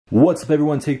What's up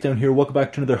everyone, Takedown here. Welcome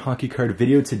back to another hockey card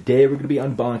video. Today we're going to be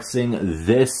unboxing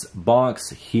this box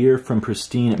here from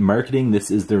Presstine Marketing.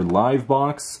 This is their live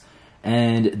box,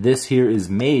 and this here is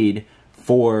made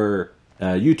for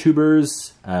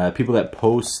YouTubers, people that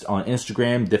post on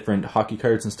Instagram, different hockey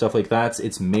cards and stuff like that.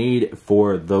 It's made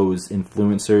for those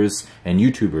influencers and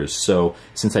YouTubers. So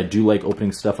since I do like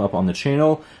opening stuff up on the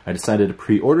channel, I decided to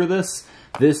pre-order this.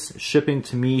 This shipping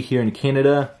to me here in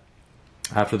Canada,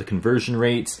 after the conversion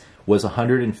rate, was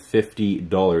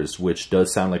 $150, which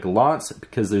does sound like a lot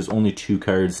because there's only 2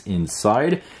 cards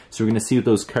inside. So we're going to see what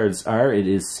those cards are. It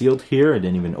is sealed here. I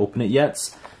didn't even open it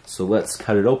yet. So let's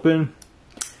cut it open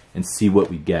and see what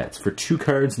we get. For 2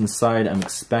 cards inside, I'm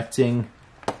expecting,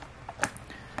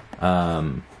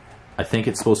 I think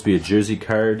it's supposed to be a jersey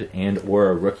card and or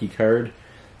a rookie card,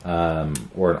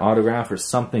 or an autograph or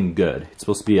something good. It's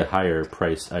supposed to be a higher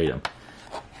price item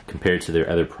compared to their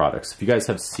other products. If you guys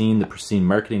have seen the Presstine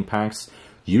marketing packs,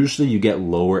 usually you get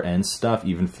lower end stuff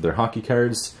even for their hockey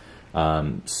cards.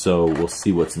 So we'll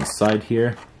see what's inside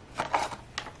here.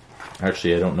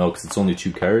 Actually, I don't know because it's only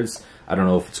 2 cards. I don't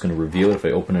know if it's going to reveal it if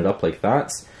I open it up like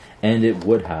that, and it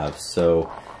would have.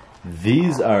 So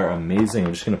these are amazing.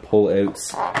 I'm just going to pull out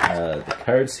the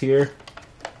cards here.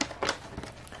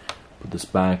 Put this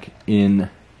back in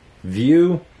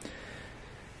view.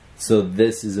 So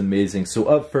this is amazing. So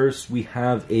up first, we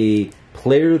have a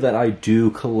player that I do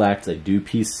collect. I do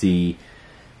PC.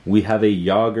 We have a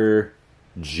Yager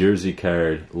jersey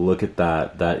card. Look at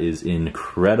that. That is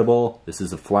incredible. This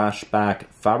is a flashback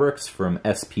fabrics from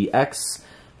SPX.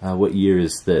 What year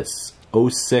is this?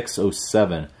 06,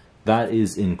 07. That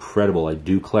is incredible. I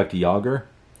do collect Yager.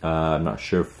 I'm not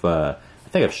sure if... I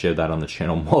think I've shared that on the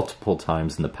channel multiple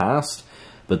times in the past.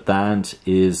 But that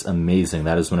is amazing.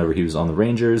 That is whenever he was on the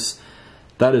Rangers.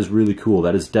 That is really cool.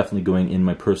 That is definitely going in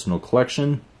my personal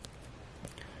collection.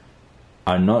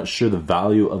 I'm not sure the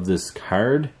value of this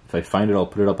card. If I find it, I'll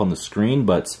put it up on the screen.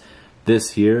 But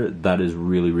this here, that is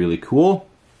really, really cool.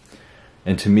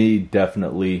 And to me,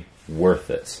 definitely worth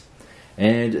it.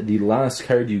 And the last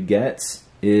card you get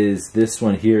is this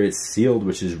one here. It's sealed,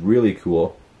 which is really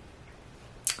cool.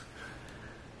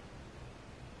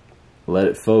 Let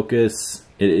it focus.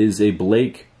 It is a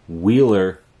Blake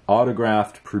Wheeler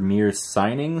autographed Premier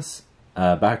signings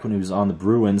back when he was on the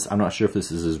Bruins. I'm not sure if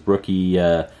this is his rookie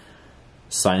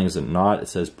signings or not. It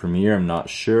says Premier, I'm not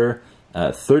sure.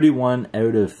 31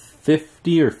 out of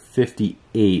 50 or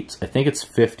 58. I think it's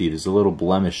 50. There's a little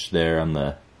blemish there on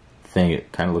the thing.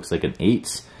 It kind of looks like an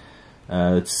 8.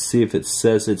 Let's see if it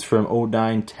says it's from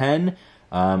 09-10.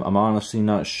 I'm honestly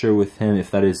not sure with him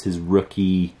if that is his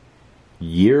rookie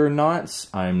year or not.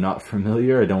 I'm not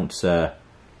familiar. I don't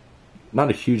not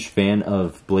a huge fan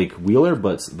of Blake Wheeler,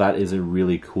 but that is a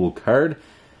really cool card.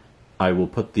 I will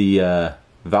put the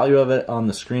value of it on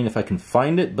the screen if I can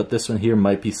find it, but this one here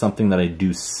might be something that I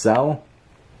do sell,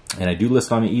 and I do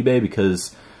list on my eBay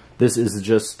because this is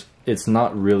just, it's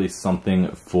not really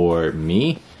something for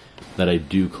me that I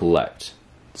do collect.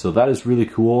 So that is really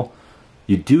cool.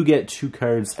 You do get 2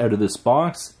 cards out of this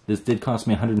box. This did cost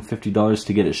me $150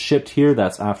 to get it shipped here.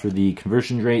 That's after the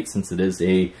conversion rate since it is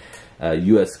a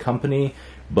US company.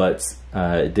 But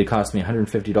it did cost me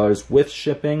 $150 with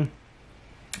shipping,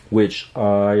 which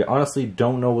I honestly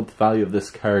don't know what the value of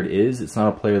this card is. It's not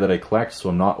a player that I collect, so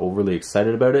I'm not overly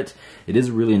excited about it. It is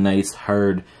a really nice,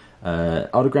 hard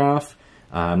autograph.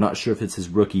 I'm not sure if it's his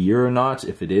rookie year or not.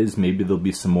 If it is, maybe there'll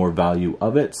be some more value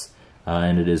of it.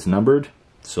 And it is numbered.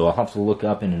 So I'll have to look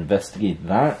up and investigate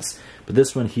that. But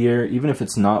this one here, even if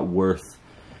it's not worth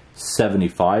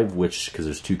 $75, which, because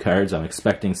there's 2 cards, I'm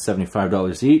expecting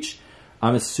 $75 each.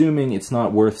 I'm assuming it's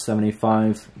not worth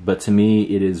 $75, but to me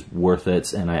it is worth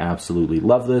it, and I absolutely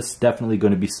love this. Definitely going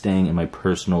to be staying in my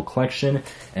personal collection,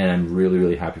 and I'm really,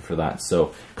 really happy for that.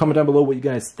 So comment down below what you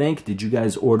guys think. Did you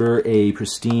guys order a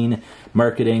Presstine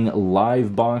Marketing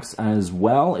live box as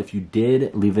well? If you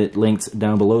did, leave it linked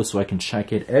down below so I can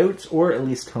check it out, or at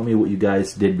least tell me what you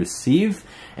guys did receive.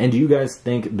 And do you guys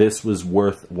think this was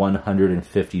worth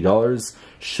 $150?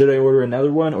 Should I order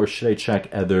another one, or should I check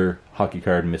other hockey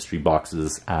card mystery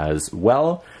boxes as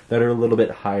well that are a little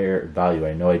bit higher value?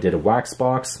 I know I did a wax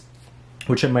box,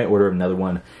 which I might order another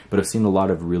one, but I've seen a lot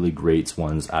of really great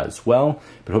ones as well.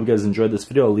 But I hope you guys enjoyed this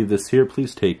video. I'll leave this here.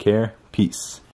 Please take care. Peace.